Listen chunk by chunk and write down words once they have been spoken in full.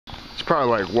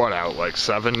probably like what out, like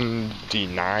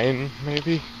 79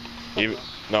 maybe? Even,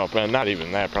 no, but not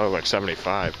even that, probably like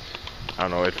 75. I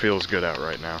don't know, it feels good out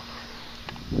right now.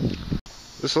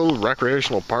 This little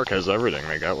recreational park has everything.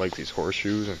 They got like these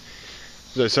horseshoes, and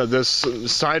as I said, this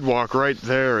sidewalk right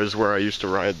there is where I used to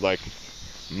ride like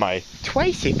my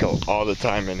tricycle all the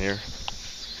time in here.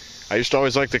 I used to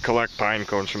always like to collect pine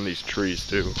cones from these trees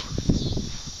too.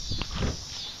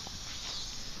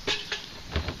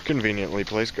 Conveniently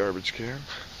placed garbage can.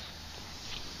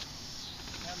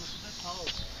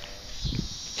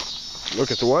 Look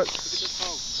at the what? Look at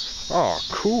this hoe. Oh,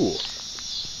 cool.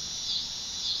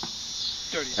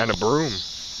 Dirty. And a broom.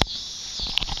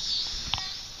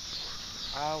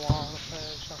 I wanna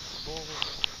play shuffleboard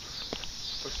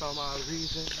for some odd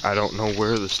reason. I don't know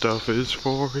where the stuff is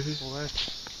for it. What?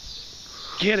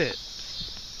 Get it.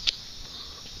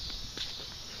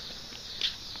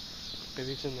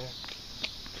 Maybe it's in there.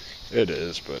 It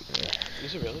is, but yeah.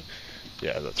 Is it really?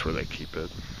 Yeah, that's where they keep it.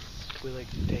 Can we like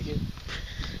take it?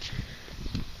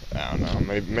 I don't know.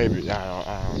 Maybe I don't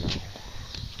know.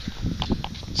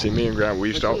 See, me and Grandma, we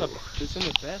used to. It's in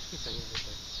the basket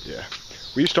thing. Yeah.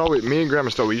 We used to always, me and Grandma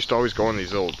still, we used to always go in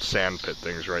these little sand pit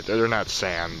things right there. They're not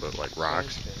sand, but like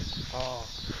rocks. Oh.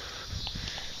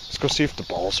 Let's go see if the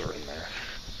balls are in there.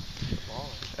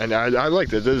 And I like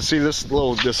that. See this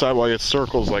sidewalk, it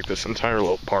circles like this entire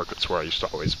little park. That's where I used to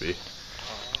always be.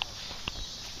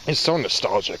 It's so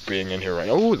nostalgic being in here right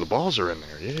now. Oh, the balls are in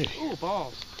there. Yay. Ooh,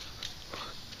 balls.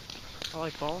 I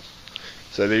like balls.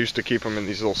 So they used to keep them in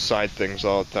these little side things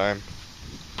all the time.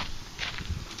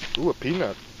 Ooh, a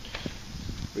peanut.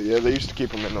 But yeah, they used to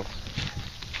keep them in the...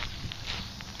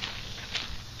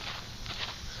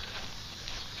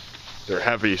 They're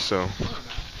heavy, so...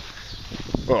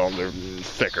 Well, they're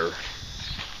thicker.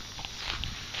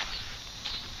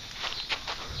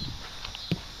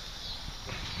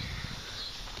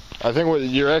 I think what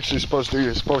you're actually supposed to do,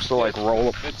 you're supposed to like roll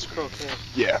up. It's croquet.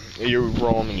 Yeah, you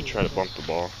roll them and you try to bump the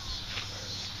ball.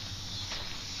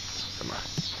 Come on.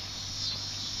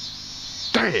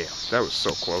 Damn, that was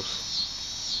so close.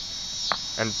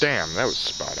 And damn, that was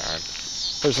spot on.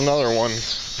 There's another one.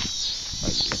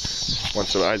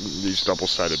 These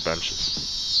double-sided benches.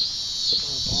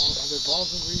 Are there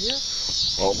balls over here?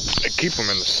 Well, they keep them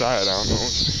in the side, I don't know.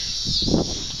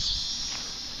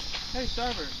 Hey,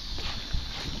 Starver.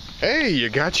 Hey, you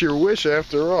got your wish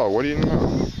after all. What do you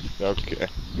know? Okay.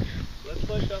 Let's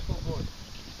play shuffleboard.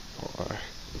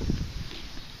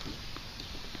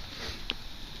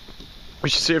 We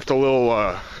should see if the little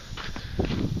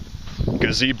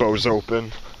gazebo's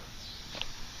open.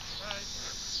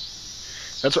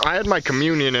 That's I had my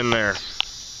communion in there.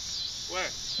 Where?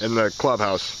 In the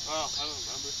clubhouse. Oh, I don't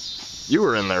remember. You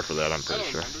were in there for that, I'm pretty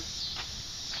sure. Remember.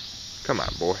 Come on,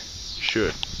 boy. You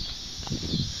should.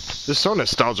 This is so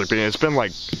nostalgic. It's been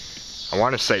like, I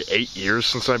want to say 8 years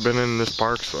since I've been in this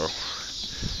park, so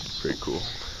pretty cool.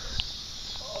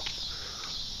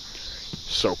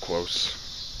 So close.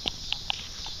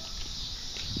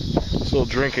 This little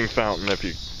drinking fountain if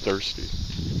you're thirsty.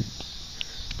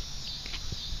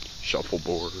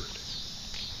 Shuffleboard.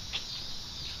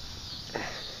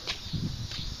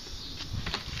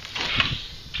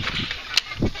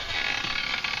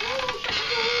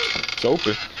 It's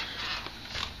open.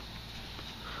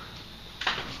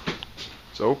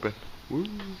 It's open. Woo.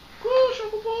 Woo,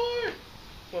 shuffleboard!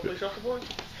 Wanna play shuffleboard?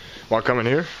 Want to come in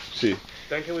here? See.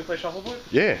 Then can we play shuffleboard?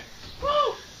 Yeah.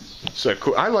 Woo! So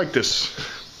cool. I like this.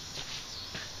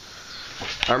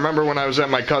 I remember when I was at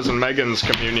my cousin Megan's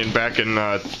communion back in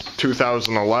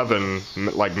 2011,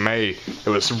 like May. It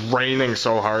was raining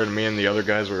so hard, and me and the other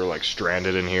guys we were like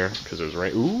stranded in here because it was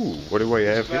rain. Ooh, what do I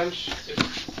have here? Bench.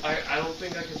 I don't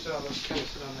think I can sit on this. Can I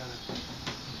sit on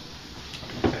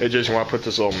that? Hey, Jason, want to put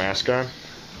this little mask on?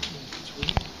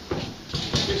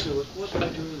 Jason, what did I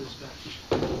do to this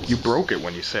bench? You broke it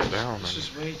when you sat down. This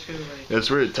is way too late. It's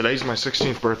weird. Today's my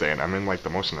 16th birthday, and I'm in like the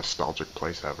most nostalgic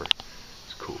place ever.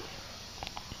 It's cool.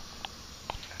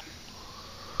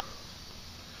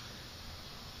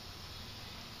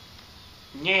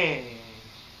 Yeah.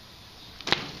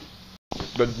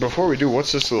 But before we do,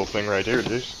 what's this little thing right here,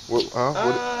 Jason?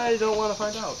 I don't want to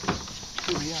find out.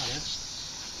 To be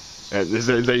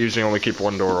honest. They usually only keep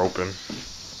one door open.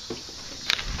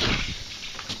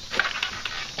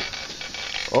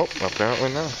 Oh,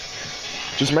 apparently not.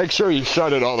 Just make sure you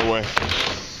shut it all the way.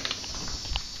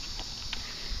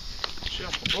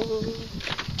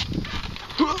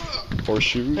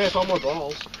 Horseshoes. Hey, I found more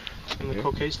balls. And the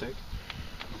croquet stick.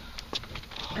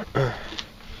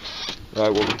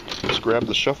 Alright, well, let's grab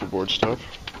the shuffleboard stuff.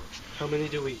 How many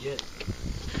do we get?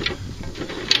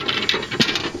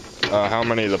 How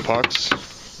many of the pucks?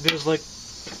 There's like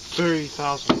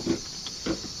 30,000.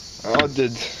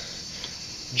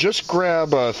 Just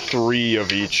grab 3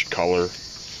 of each color.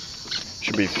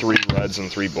 Should be 3 reds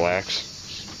and 3 blacks.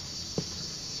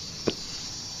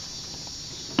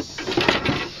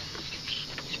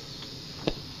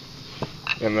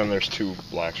 And then there's 2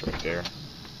 blacks right there.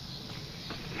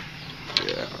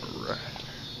 Yeah, right.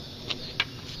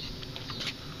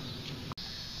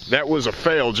 That was a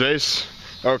fail, Jace.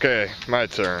 Okay, my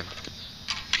turn.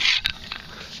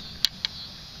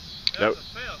 That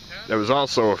was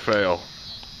also a fail.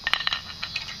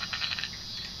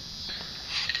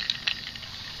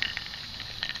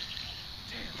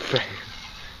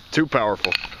 Too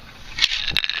powerful.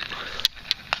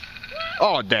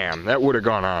 Oh, damn. That would have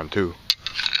gone on, too.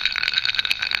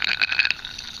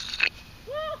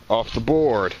 Off the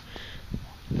board.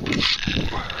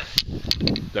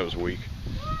 That was weak.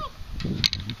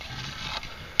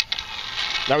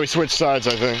 Now we switch sides,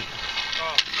 I think.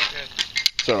 Oh, okay.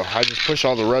 So I just push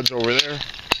all the reds over there.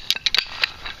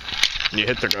 And you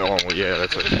hit the... Oh, yeah,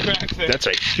 that's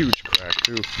a huge crack,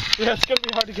 too. Yeah, it's gonna be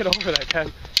hard to get over that,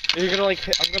 Ken. You're gonna like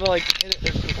hit, I'm gonna like hit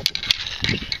it.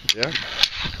 Yeah.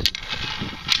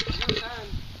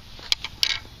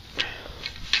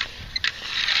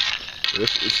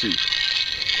 Let's see.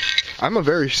 I'm a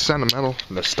very sentimental,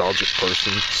 nostalgic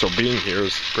person, so being here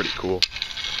is pretty cool.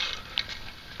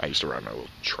 I used to ride my little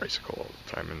tricycle all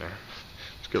the time in there.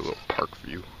 Let's get a little park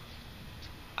view.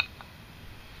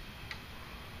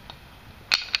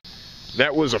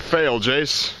 That was a fail,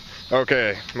 Jace.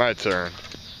 Okay, my turn.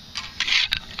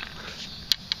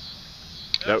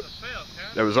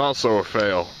 That was also a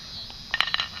fail.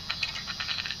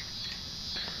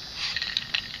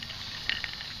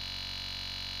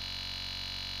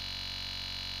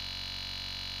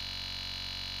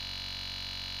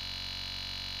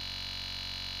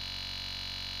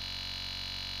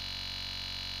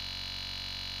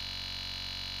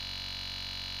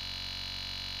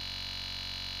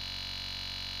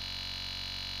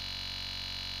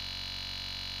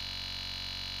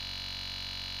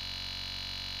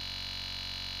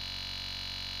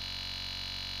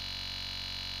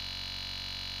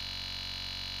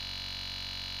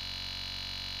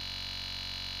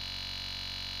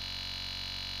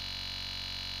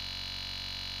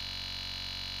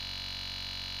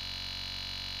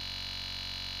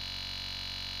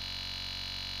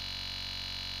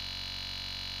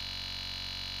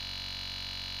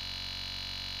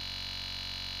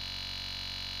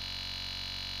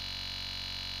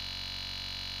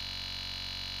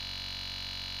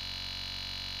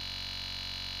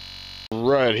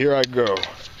 Right, here I go.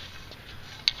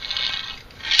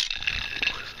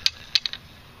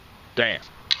 Damn.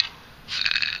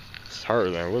 It's harder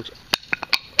than it looks.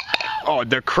 Oh,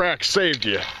 the crack saved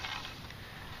you.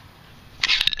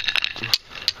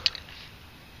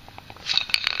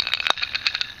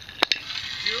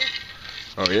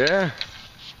 Oh, yeah?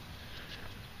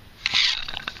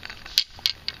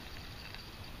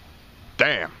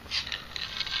 Damn.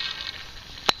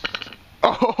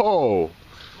 Oh!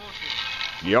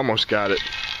 You almost got it.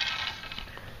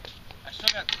 I still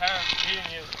got time beating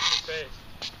you in the face.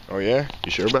 Oh yeah?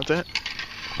 You sure about that?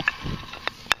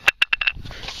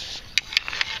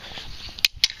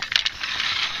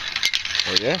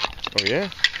 Oh yeah? Oh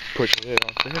yeah? Pushing it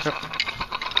off there.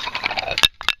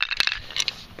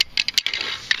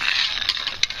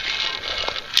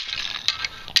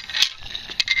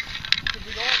 Could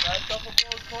we go on that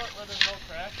double-blow court where there's no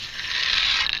cracks?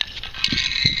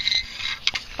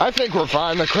 I think we're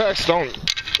fine. The cracks don't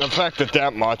affect it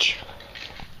that much.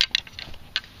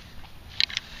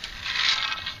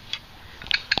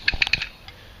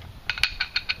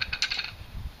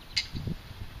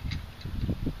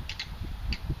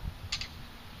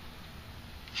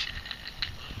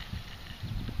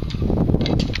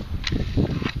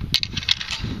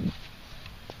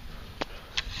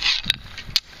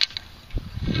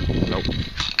 Nope.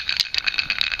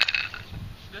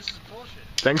 This is bullshit.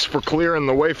 Thanks for clearing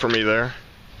the way for me there.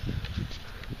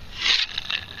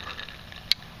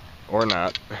 Or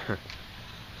not.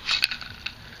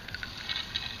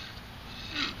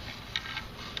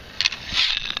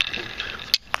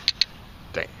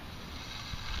 Dang.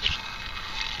 This is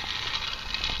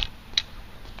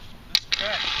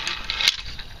crack,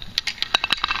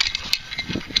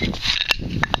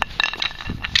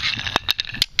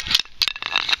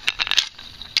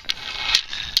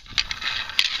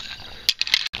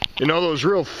 You know those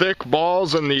real thick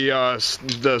balls in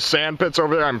the sand pits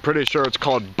over there? I'm pretty sure it's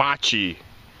called bocce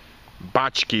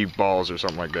balls or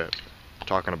something like that.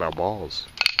 Talking about balls.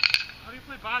 How do you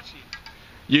play bocce?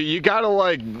 You gotta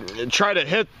like try to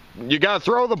hit. You gotta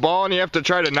throw the ball and you have to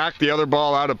try to knock the other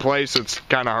ball out of place. It's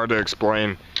kind of hard to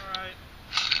explain. All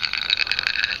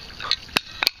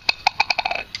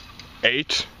right.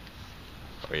 8.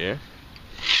 Oh yeah.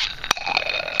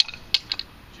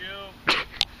 Jill.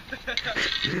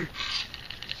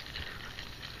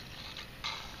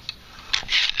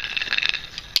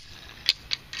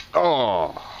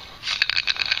 Oh.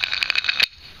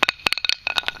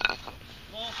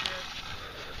 Bullshit.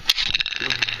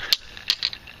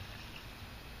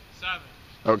 7.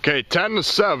 Okay,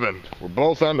 10-7. We're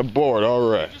both on the board. All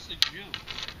right. You're just a Jew.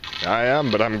 I am,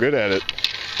 but I'm good at it.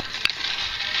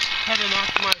 Had to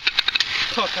knock my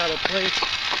puck out of place.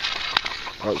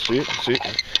 Oh, see,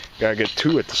 gotta get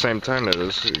 2 at the same time. That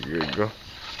is. Here you go.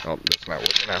 Oh, that's not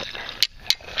working out.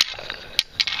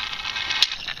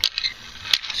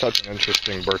 Such an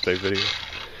interesting birthday video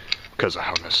because of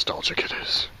how nostalgic it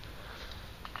is.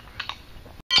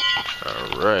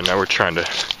 All right, now we're trying to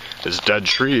this dead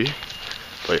tree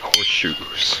play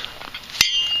horseshoes.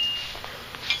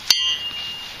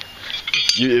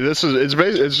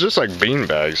 It's just like bean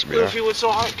bags, man. If you would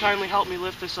so kindly help me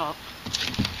lift this up.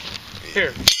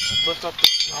 Here, lift up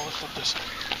this. I'll lift up this.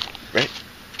 Right.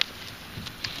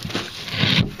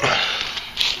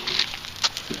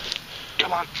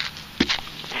 Come on.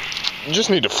 You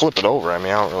just need to flip it over. I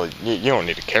mean, I don't really. You don't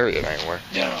need to carry it anywhere.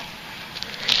 Yeah.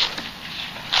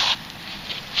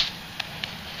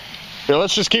 Yeah,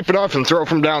 let's just keep it off and throw it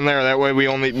from down there. That way we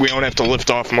don't have to lift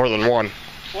off more than one.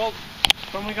 Well,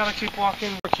 then we gotta keep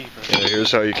walking. Keep it. Yeah,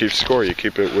 here's how you keep score. You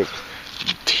keep it with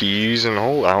tees and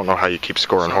whole. I don't know how you keep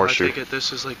score in horseshoe. I take it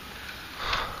this is like.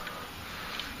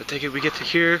 I take it we get to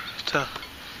here to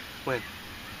win.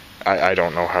 I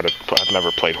don't know how to. I've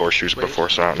never played horseshoes before,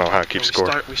 so I don't know how to keep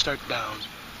score. We start down.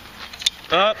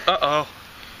 Uh-oh.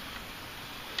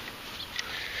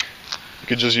 You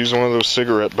could just use one of those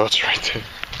cigarette butts right there.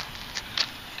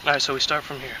 Alright, so we start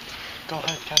from here. Go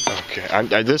ahead, Ken.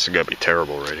 Okay, this is gonna be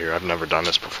terrible right here. I've never done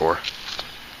this before.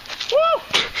 Woo!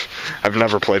 I've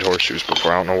never played horseshoes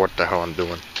before. I don't know what the hell I'm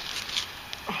doing.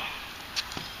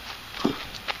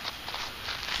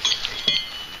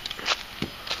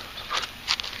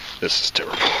 This is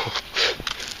terrible.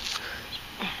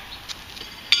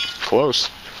 Close.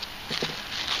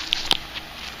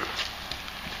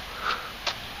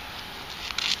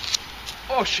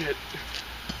 Oh shit.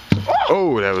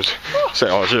 Oh, that was. Say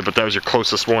oh shit, but that was your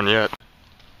closest one yet.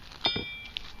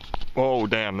 Oh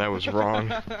damn, that was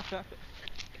wrong.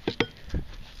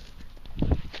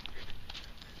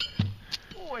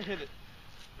 Oh, I hit it.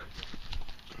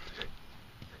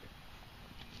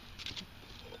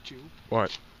 Jew.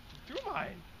 What? Threw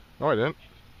mine. No, I didn't.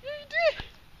 Yeah, you did.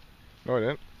 No, I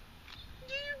didn't.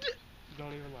 Yeah, you did.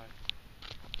 Don't even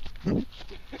lie.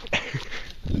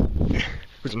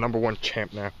 Who's the #1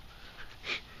 champ now?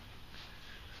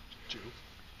 Jew.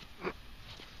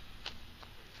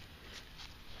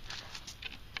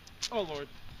 Oh Lord.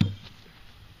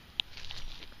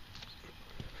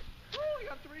 Oh, you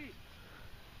got 3.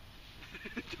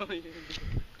 Don't even.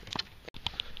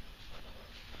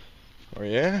 Oh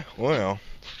yeah? Well,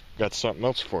 got something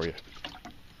else for you.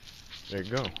 There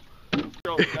you go.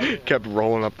 Kept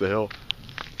rolling up the hill.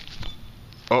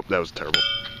 Oh, that was terrible.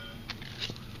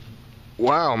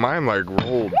 Wow, mine like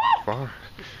rolled far.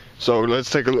 So let's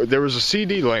take a look. There was a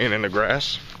CD laying in the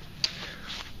grass.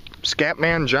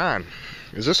 Scatman John.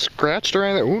 Is this scratched or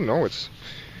anything? Ooh, no, it's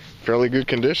fairly good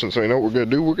condition. So you know what we're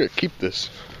gonna do? We're gonna keep this.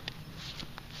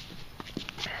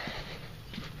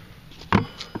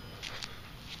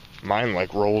 Mine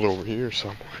like rolled over here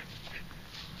somewhere.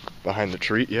 Behind the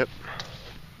tree, yep.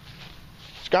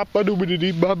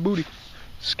 Scott-ba-doo-ba-dee-ba-booty.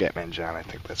 Scatman John, I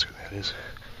think that's who that is.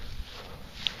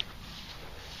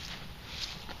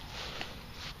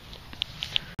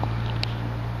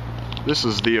 This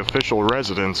is the official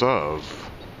residence of...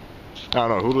 I don't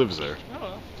know, who lives there? I don't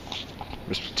know.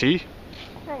 Mr. T?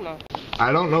 I don't know.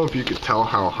 I don't know if you could tell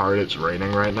how hard it's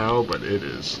raining right now, but it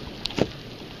is.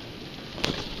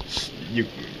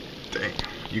 Dang.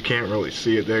 You can't really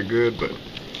see it that good, but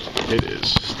it is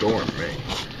storming.